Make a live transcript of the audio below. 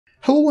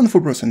Hello wonderful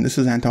person, this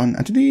is Anton,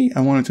 and today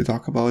I wanted to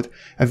talk about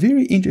a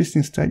very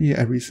interesting study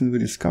I recently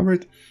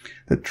discovered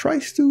that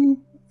tries to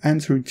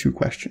answer two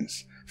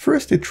questions.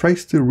 First, it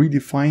tries to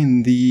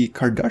redefine the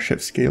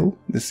Kardashev scale,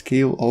 the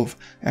scale of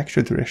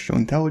extraterrestrial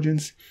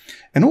intelligence,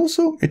 and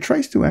also it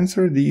tries to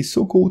answer the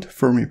so-called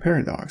Fermi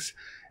Paradox,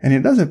 and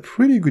it does a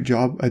pretty good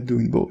job at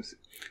doing both.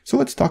 So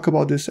let's talk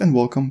about this, and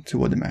welcome to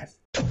What the Math.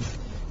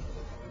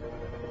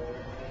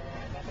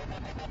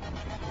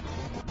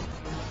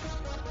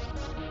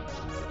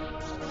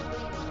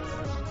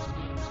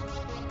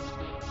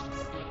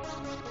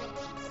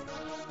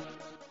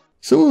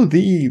 So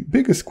the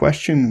biggest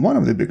question, one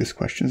of the biggest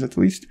questions at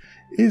least,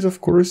 is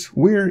of course,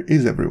 where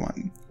is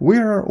everyone?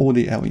 Where are all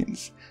the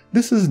aliens?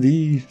 This is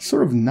the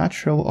sort of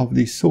nutshell of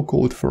the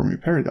so-called Fermi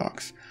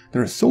Paradox.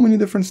 There are so many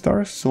different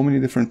stars, so many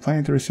different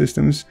planetary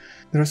systems,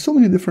 there are so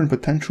many different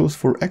potentials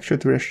for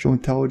extraterrestrial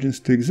intelligence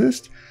to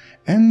exist,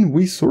 and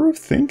we sort of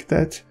think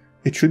that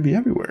it should be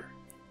everywhere.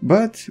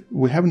 But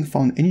we haven't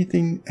found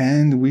anything,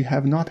 and we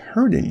have not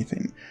heard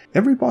anything.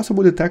 Every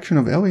possible detection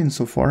of aliens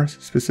so far,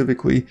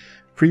 specifically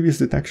previous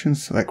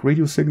detections like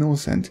radio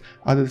signals and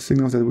other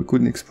signals that we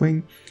couldn't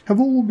explain, have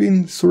all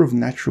been sort of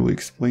naturally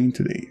explained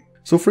today.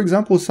 So for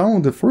example, some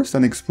of the first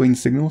unexplained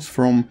signals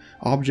from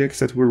objects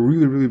that were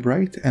really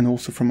bright and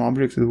also from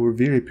objects that were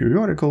very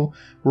periodical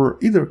were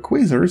either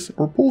quasars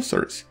or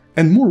pulsars.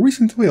 And more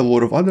recently, a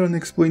lot of other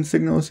unexplained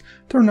signals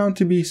turn out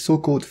to be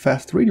so-called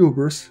fast radio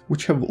bursts,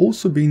 which have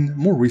also been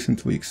more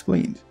recently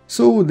explained.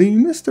 So the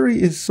mystery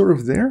is sort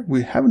of there,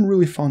 we haven't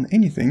really found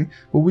anything,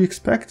 but we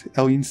expect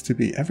aliens to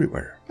be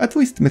everywhere, at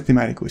least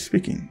mathematically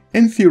speaking.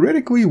 And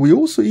theoretically, we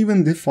also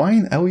even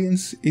define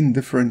aliens in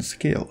different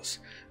scales.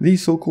 The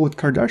so-called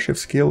Kardashev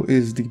scale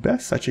is the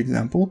best such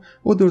example,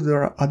 although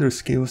there are other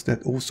scales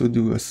that also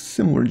do a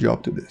similar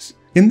job to this.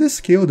 In this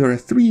scale, there are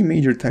three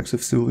major types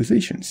of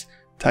civilizations.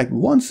 Type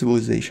 1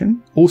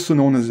 civilization, also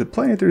known as the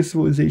planetary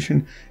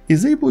civilization,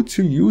 is able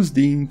to use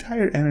the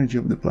entire energy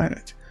of the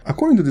planet.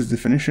 According to this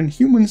definition,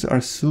 humans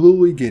are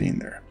slowly getting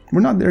there.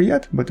 We're not there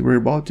yet, but we're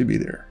about to be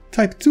there.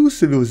 Type 2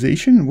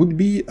 civilization would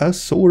be a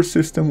solar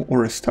system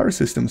or a star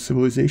system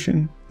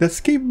civilization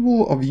that's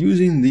capable of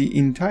using the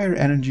entire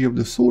energy of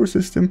the solar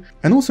system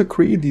and also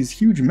create these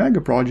huge mega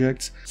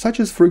projects,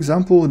 such as for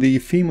example the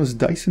famous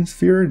Dyson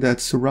sphere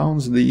that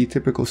surrounds the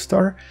typical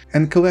star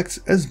and collects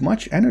as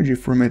much energy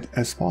from it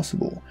as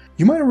possible.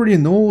 You might already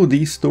know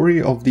the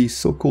story of the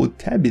so-called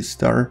Tabby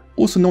star,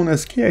 also known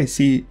as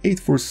KIC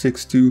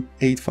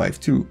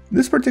 8462852.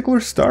 This particular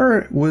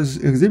star was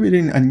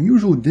exhibiting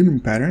unusual dimming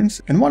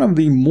patterns, and one of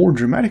the more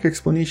dramatic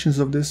explanations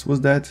of this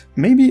was that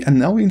maybe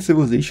an alien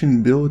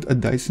civilization built a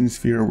Dyson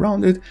sphere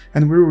around it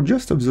and we were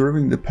just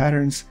observing the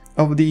patterns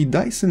of the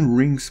Dyson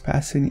rings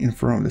passing in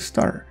front of the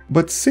star.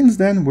 But since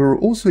then we were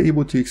also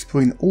able to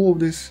explain all of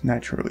this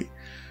naturally.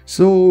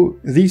 So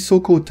these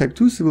so-called Type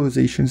 2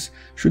 civilizations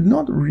should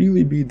not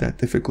really be that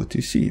difficult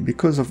to see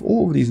because of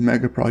all of these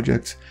mega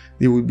projects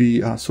they would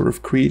be sort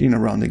of creating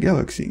around the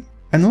galaxy.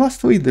 And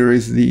lastly, there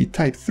is the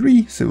Type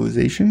 3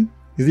 civilization,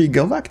 the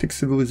galactic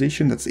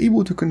civilization that's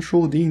able to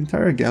control the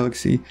entire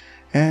galaxy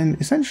and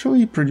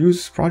essentially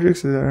produce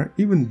projects that are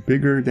even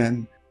bigger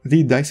than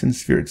the Dyson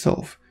sphere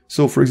itself.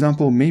 So for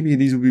example, maybe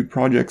these would be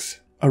projects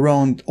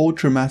around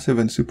ultramassive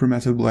and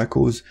supermassive black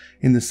holes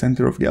in the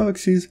center of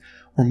galaxies,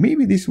 or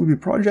maybe these would be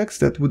projects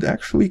that would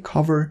actually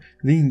cover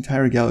the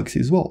entire galaxy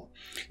as well.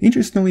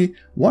 Interestingly,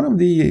 one of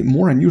the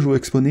more unusual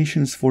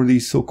explanations for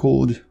these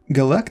so-called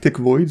galactic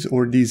voids,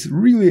 or these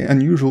really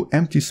unusual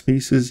empty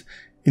spaces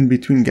in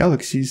between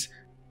galaxies,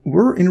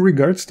 were in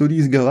regards to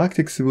these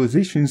galactic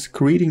civilizations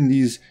creating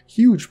these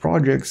huge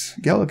projects,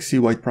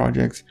 galaxy-wide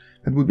projects,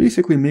 that would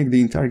basically make the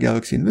entire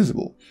galaxy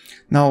invisible.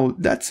 Now,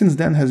 that since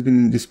then has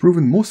been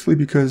disproven mostly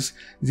because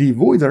the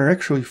voids are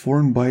actually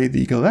formed by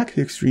the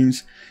galactic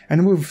streams,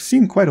 and we've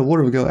seen quite a lot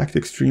of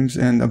galactic streams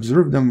and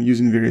observed them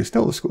using various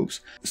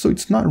telescopes, so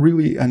it's not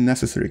really a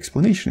necessary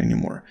explanation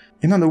anymore.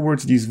 In other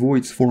words, these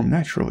voids form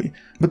naturally.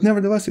 But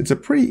nevertheless, it's a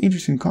pretty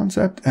interesting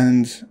concept,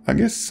 and I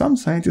guess some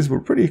scientists were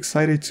pretty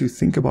excited to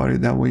think about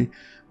it that way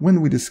when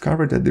we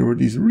discovered that there were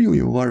these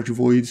really large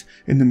voids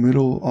in the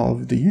middle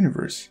of the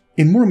universe.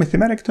 In more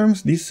mathematic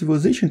terms, these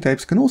civilization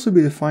types can also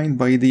be defined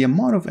by the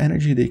amount of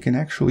energy they can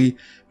actually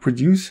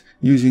produce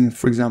using,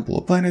 for example,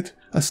 a planet,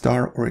 a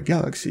star, or a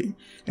galaxy.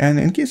 And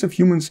in case of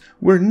humans,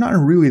 we're not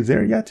really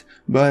there yet,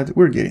 but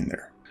we're getting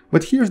there.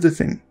 But here's the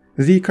thing.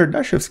 The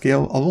Kardashev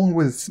scale, along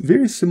with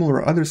very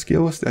similar other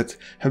scales that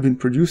have been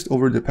produced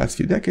over the past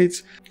few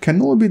decades,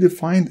 can all be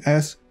defined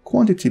as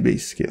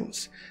quantity-based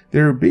scales.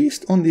 They're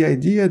based on the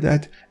idea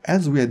that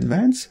as we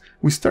advance,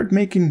 we start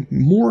making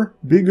more,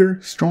 bigger,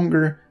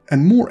 stronger,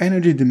 and more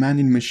energy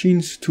demanding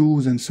machines,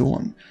 tools, and so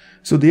on.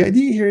 So the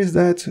idea here is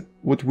that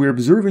what we're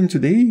observing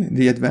today,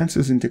 the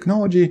advances in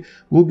technology,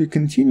 will be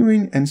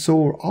continuing, and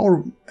so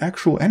our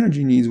actual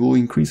energy needs will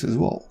increase as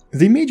well.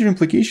 The major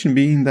implication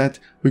being that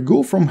we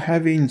go from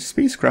having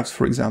spacecrafts,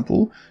 for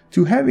example,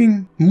 to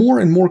having more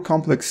and more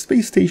complex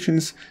space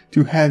stations,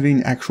 to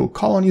having actual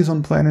colonies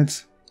on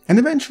planets, And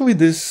eventually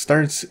this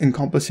starts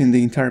encompassing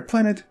the entire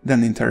planet,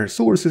 then the entire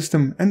solar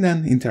system, and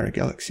then the entire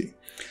galaxy.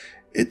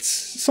 It's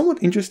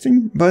somewhat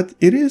interesting, but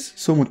it is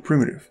somewhat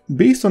primitive,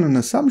 based on an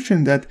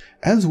assumption that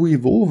as we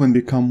evolve and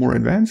become more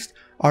advanced,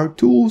 our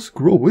tools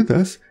grow with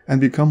us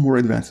and become more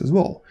advanced as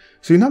well.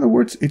 So in other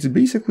words, it's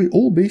basically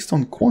all based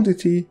on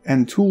quantity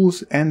and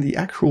tools and the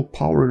actual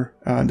power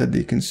that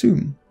they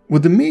consume.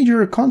 With the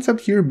major concept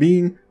here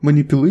being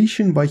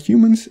manipulation by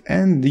humans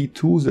and the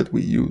tools that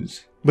we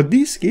use. But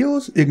these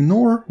scales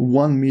ignore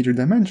one major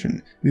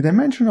dimension, the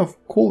dimension of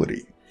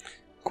quality.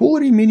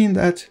 Quality meaning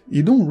that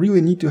you don't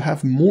really need to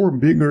have more,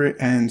 bigger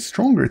and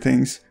stronger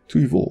things to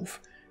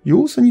evolve. You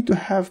also need to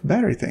have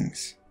better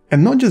things.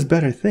 And not just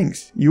better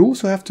things, you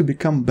also have to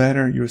become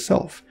better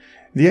yourself.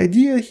 The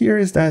idea here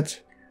is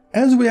that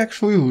as we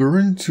actually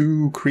learn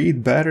to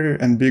create better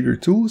and bigger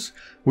tools,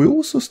 we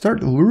also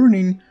start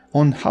learning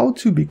on how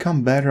to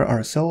become better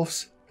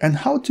ourselves and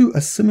how to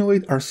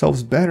assimilate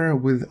ourselves better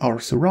with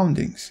our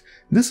surroundings.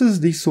 This is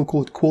the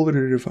so-called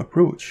qualitative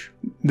approach,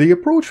 the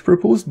approach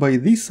proposed by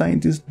the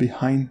scientists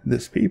behind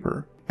this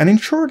paper. And in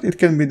short, it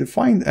can be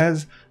defined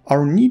as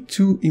our need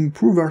to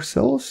improve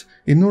ourselves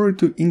in order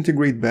to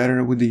integrate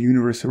better with the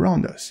universe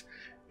around us,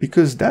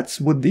 because that's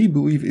what they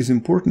believe is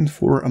important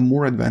for a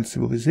more advanced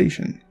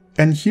civilization.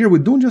 And here we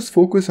don't just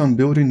focus on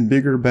building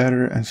bigger,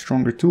 better and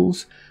stronger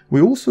tools, we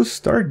also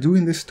start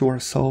doing this to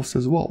ourselves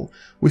as well.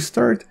 We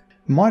start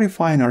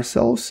modifying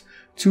ourselves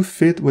to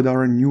fit with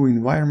our new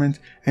environment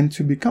and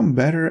to become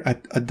better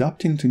at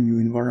adapting to new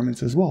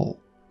environments as well.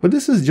 But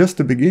this is just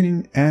the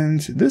beginning, and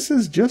this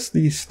is just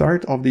the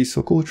start of the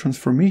so-called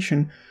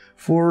transformation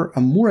for a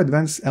more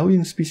advanced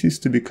alien species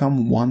to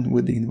become one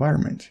with the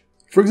environment.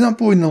 For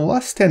example, in the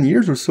last 10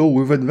 years or so,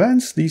 we've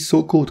advanced the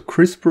so-called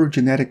CRISPR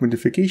genetic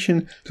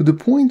modification to the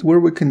point where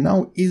we can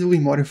now easily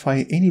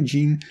modify any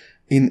gene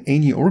in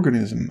any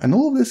organism. And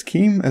all of this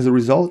came as a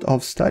result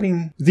of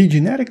studying the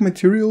genetic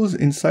materials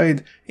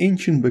inside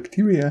ancient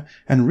bacteria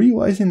and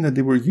realizing that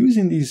they were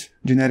using these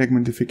genetic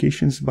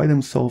modifications by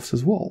themselves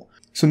as well.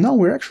 So now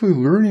we're actually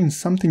learning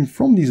something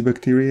from these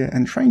bacteria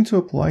and trying to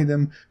apply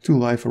them to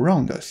life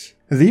around us.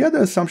 The other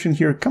assumption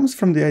here comes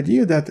from the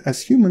idea that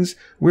as humans,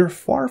 we're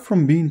far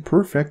from being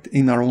perfect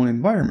in our own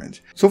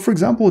environment. So for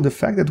example, the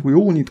fact that we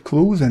all need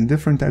clothes and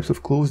different types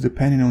of clothes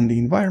depending on the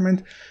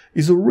environment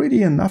is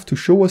already enough to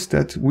show us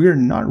that we're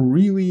not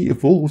really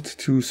evolved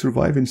to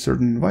survive in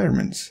certain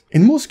environments.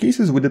 In most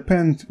cases, we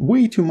depend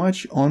way too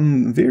much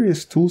on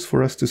various tools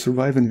for us to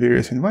survive in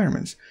various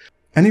environments.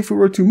 And if we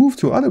were to move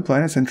to other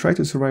planets and try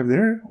to survive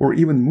there, or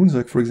even moons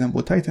like for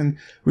example Titan,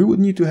 we would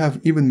need to have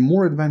even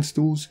more advanced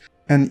tools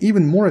and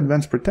even more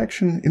advanced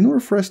protection in order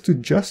for us to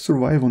just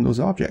survive on those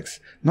objects,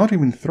 not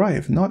even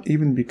thrive, not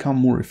even become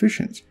more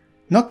efficient.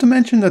 Not to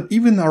mention that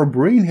even our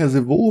brain has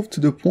evolved to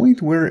the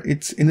point where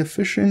it's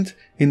inefficient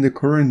in the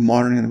current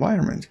modern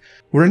environment.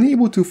 We're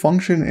unable to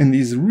function in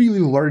these really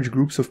large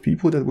groups of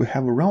people that we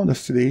have around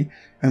us today,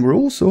 and we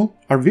also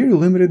are very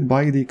limited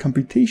by the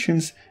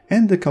computations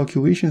and the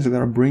calculations that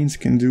our brains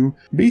can do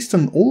based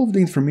on all of the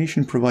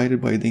information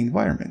provided by the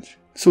environment.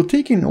 So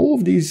taking all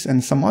of these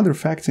and some other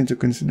facts into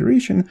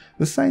consideration,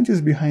 the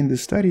scientists behind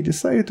this study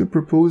decided to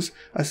propose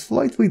a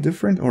slightly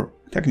different, or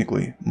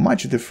technically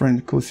much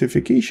different,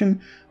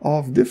 classification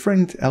of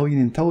different alien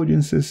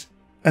intelligences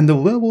and the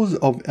levels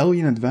of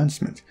alien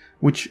advancement,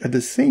 which at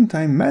the same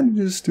time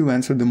manages to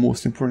answer the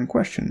most important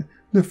question,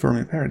 the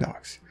Fermi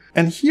Paradox.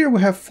 And here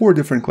we have 4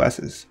 different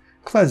classes.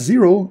 Class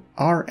 0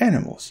 are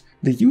animals.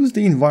 They use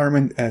the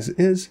environment as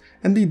is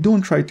and they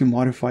don't try to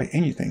modify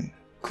anything.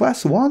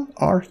 Class 1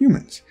 are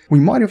humans. We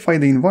modify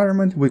the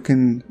environment, we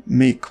can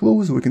make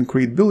clothes, we can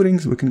create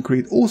buildings, we can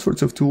create all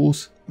sorts of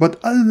tools. But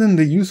other than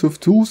the use of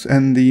tools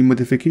and the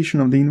modification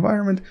of the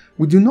environment,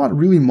 we do not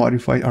really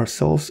modify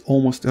ourselves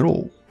almost at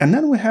all. And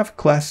then we have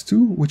Class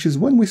 2, which is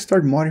when we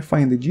start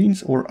modifying the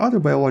genes or other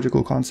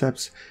biological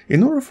concepts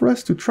in order for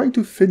us to try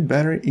to fit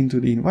better into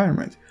the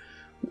environment.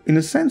 In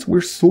a sense,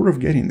 we're sort of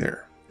getting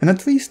there. And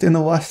at least in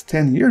the last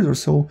 10 years or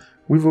so,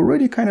 we've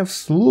already kind of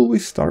slowly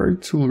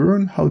started to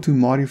learn how to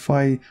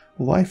modify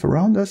life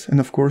around us and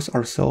of course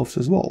ourselves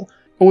as well.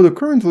 Although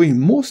currently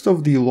most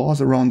of the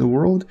laws around the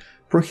world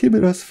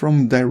prohibit us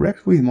from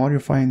directly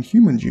modifying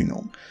human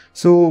genome.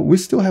 So we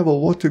still have a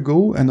lot to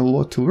go and a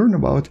lot to learn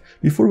about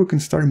before we can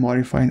start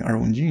modifying our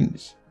own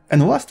genes.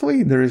 And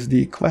lastly, there is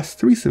the Class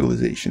 3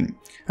 civilization.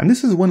 And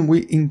this is when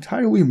we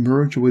entirely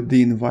merge with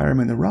the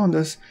environment around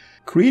us,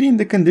 creating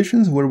the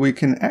conditions where we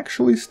can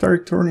actually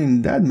start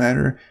turning that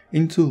matter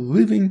into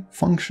living,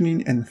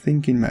 functioning and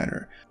thinking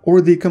matter,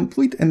 or the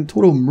complete and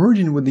total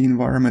merging with the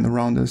environment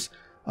around us,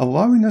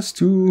 allowing us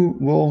to,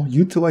 well,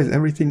 utilize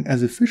everything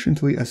as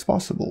efficiently as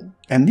possible.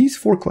 And these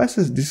 4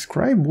 classes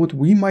describe what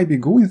we might be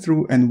going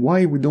through and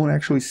why we don't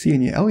actually see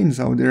any aliens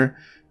out there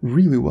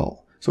really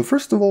well. So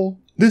first of all,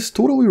 this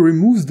totally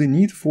removes the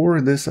need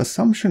for this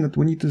assumption that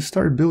we need to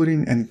start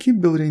building and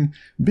keep building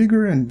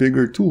bigger and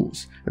bigger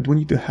tools, that we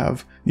need to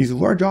have these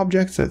large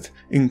objects that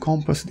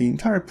encompass the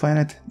entire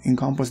planet,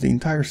 encompass the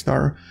entire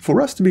star,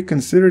 for us to be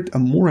considered a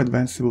more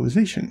advanced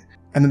civilization.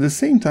 And at the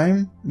same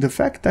time, the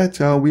fact that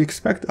we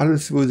expect other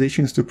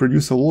civilizations to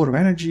produce a lot of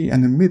energy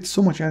and emit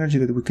so much energy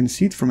that we can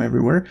see it from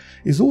everywhere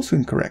is also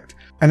incorrect.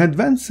 An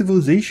advanced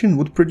civilization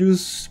would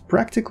produce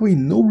practically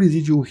no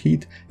residual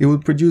heat, it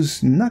would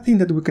produce nothing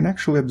that we can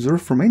actually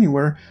observe from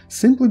anywhere,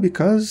 simply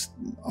because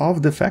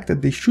of the fact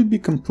that they should be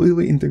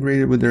completely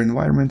integrated with their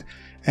environment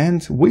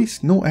and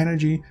waste no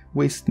energy,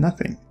 waste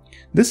nothing.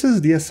 This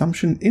is the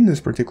assumption in this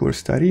particular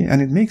study,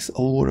 and it makes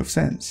a lot of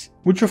sense.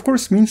 Which of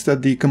course means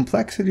that the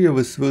complexity of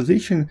a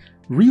civilization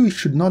really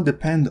should not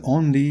depend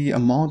on the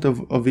amount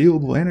of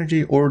available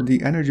energy or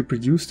the energy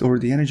produced or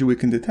the energy we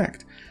can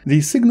detect.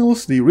 The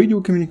signals, the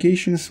radio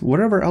communications,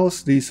 whatever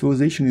else the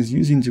civilization is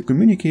using to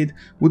communicate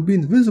would be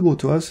invisible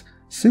to us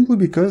simply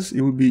because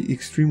it would be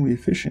extremely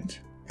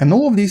efficient. And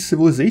all of these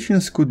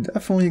civilizations could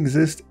definitely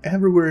exist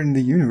everywhere in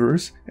the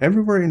universe,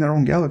 everywhere in our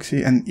own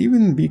galaxy, and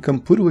even be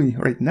completely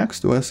right next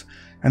to us,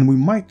 and we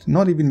might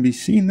not even be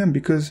seeing them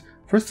because,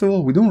 first of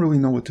all, we don't really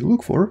know what to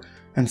look for,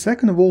 and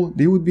second of all,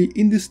 they would be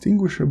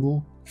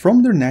indistinguishable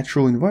from their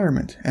natural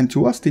environment, and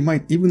to us they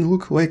might even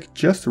look like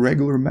just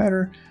regular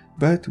matter,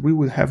 but we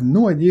would have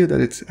no idea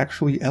that it's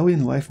actually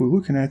alien life we're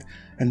looking at,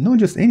 and not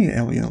just any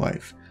alien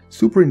life,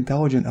 super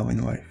intelligent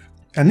alien life.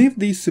 And if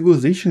these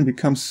civilizations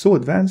become so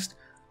advanced,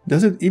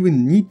 does it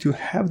even need to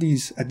have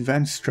these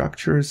advanced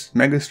structures,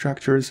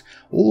 megastructures,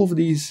 all of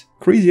these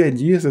crazy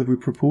ideas that we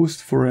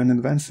proposed for an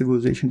advanced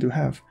civilization to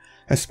have?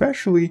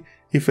 Especially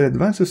if it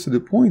advances to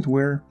the point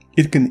where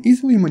it can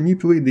easily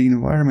manipulate the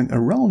environment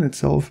around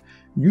itself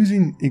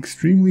using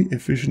extremely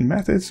efficient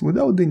methods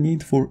without the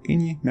need for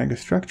any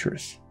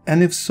megastructures.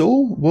 And if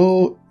so,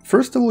 well,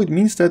 first of all, it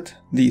means that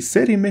the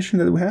SETI mission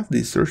that we have,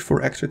 the search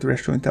for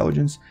extraterrestrial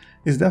intelligence,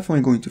 is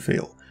definitely going to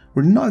fail.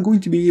 We're not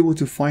going to be able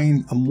to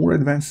find a more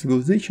advanced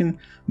civilization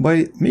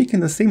by making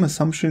the same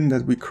assumption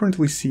that we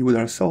currently see with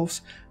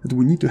ourselves, that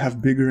we need to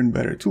have bigger and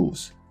better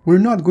tools. We're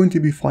not going to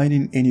be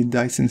finding any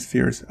Dyson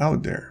spheres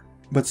out there.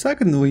 But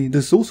secondly,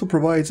 this also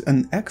provides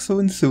an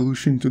excellent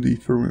solution to the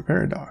Fermi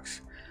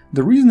Paradox.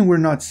 The reason we're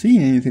not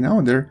seeing anything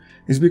out there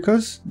is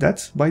because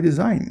that's by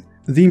design.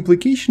 The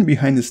implication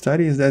behind the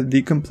study is that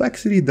the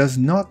complexity does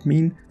not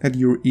mean that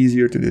you're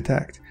easier to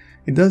detect.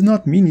 It does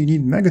not mean you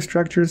need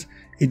megastructures,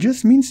 it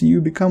just means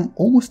you become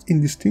almost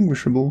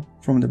indistinguishable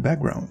from the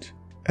background.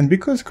 And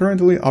because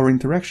currently our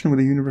interaction with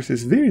the universe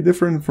is very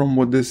different from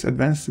what this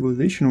advanced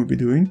civilization would be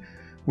doing,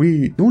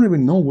 we don't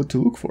even know what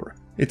to look for.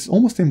 It's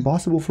almost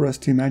impossible for us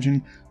to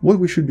imagine what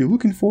we should be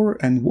looking for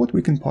and what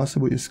we can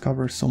possibly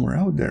discover somewhere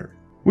out there.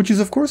 Which is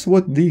of course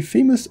what the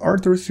famous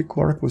Arthur C.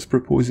 Clarke was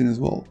proposing as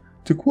well.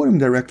 To quote him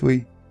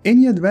directly,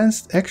 any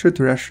advanced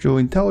extraterrestrial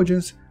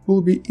intelligence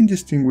will be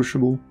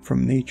indistinguishable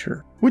from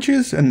nature. Which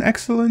is an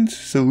excellent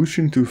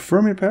solution to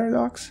Fermi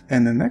Paradox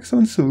and an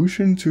excellent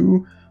solution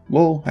to,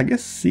 well, I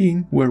guess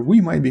seeing where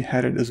we might be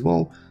headed as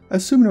well,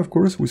 assuming of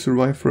course we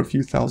survive for a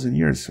few thousand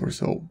years or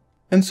so.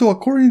 And so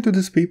according to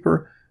this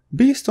paper,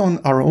 based on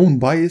our own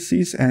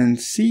biases and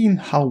seeing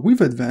how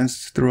we've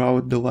advanced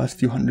throughout the last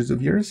few hundreds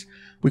of years,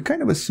 we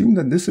kind of assume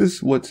that this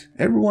is what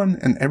everyone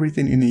and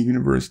everything in the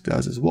universe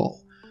does as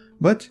well.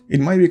 But it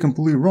might be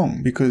completely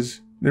wrong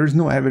because there is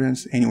no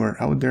evidence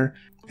anywhere out there,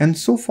 and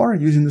so far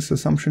using this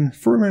assumption,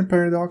 Fermi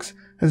Paradox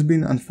has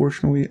been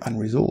unfortunately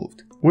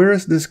unresolved.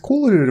 Whereas this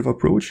qualitative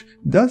approach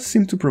does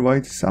seem to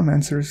provide some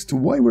answers to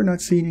why we're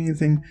not seeing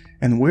anything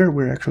and where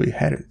we're actually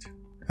headed.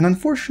 And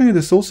unfortunately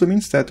this also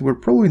means that we're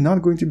probably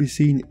not going to be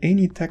seeing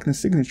any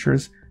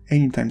technosignatures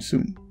anytime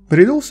soon. But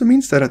it also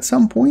means that at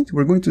some point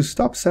we're going to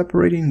stop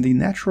separating the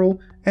natural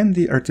and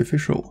the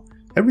artificial.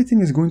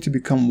 Everything is going to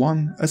become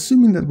one,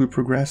 assuming that we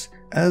progress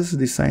as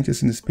the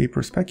scientists in this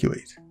paper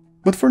speculate.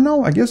 But for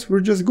now, I guess we're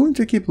just going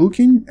to keep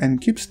looking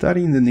and keep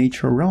studying the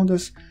nature around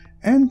us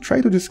and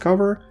try to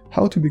discover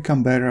how to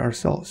become better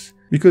ourselves.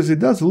 Because it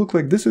does look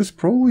like this is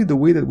probably the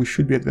way that we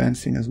should be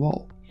advancing as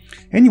well.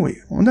 Anyway,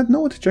 on that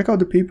note, check out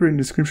the paper in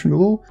the description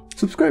below,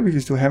 subscribe if you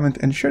still haven't,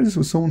 and share this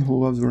with someone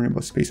who loves learning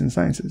about space and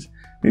sciences.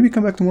 Maybe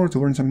come back tomorrow to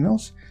learn something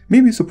else,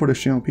 maybe support this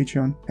channel on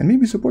Patreon, and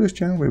maybe support this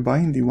channel by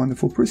buying the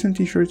wonderful person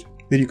t-shirt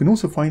that you can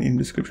also find in the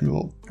description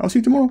below. I'll see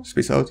you tomorrow,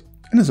 space out,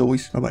 and as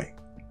always, bye bye.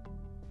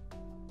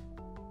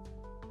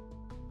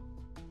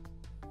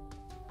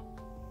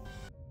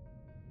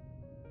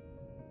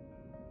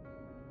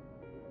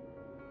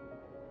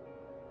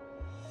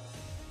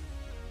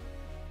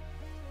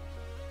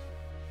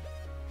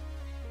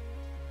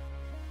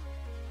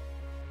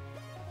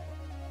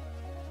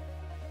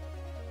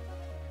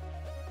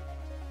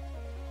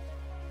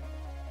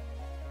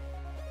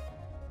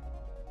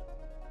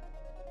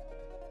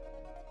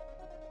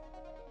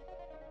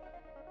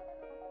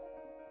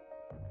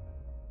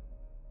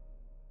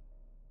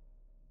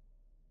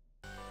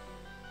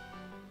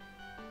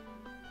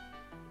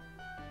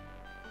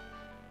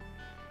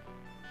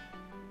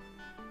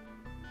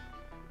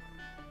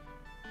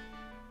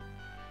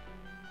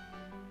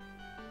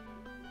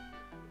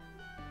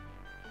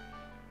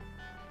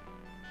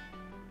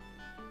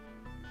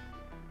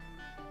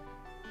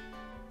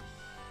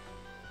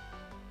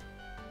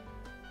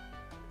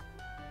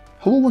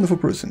 Hello, wonderful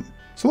person.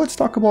 So let's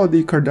talk about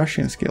the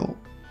Kardashian scale.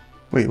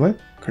 Wait, what?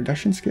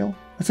 Kardashian scale?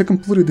 That's a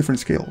completely different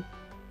scale.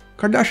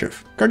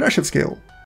 Kardashev scale.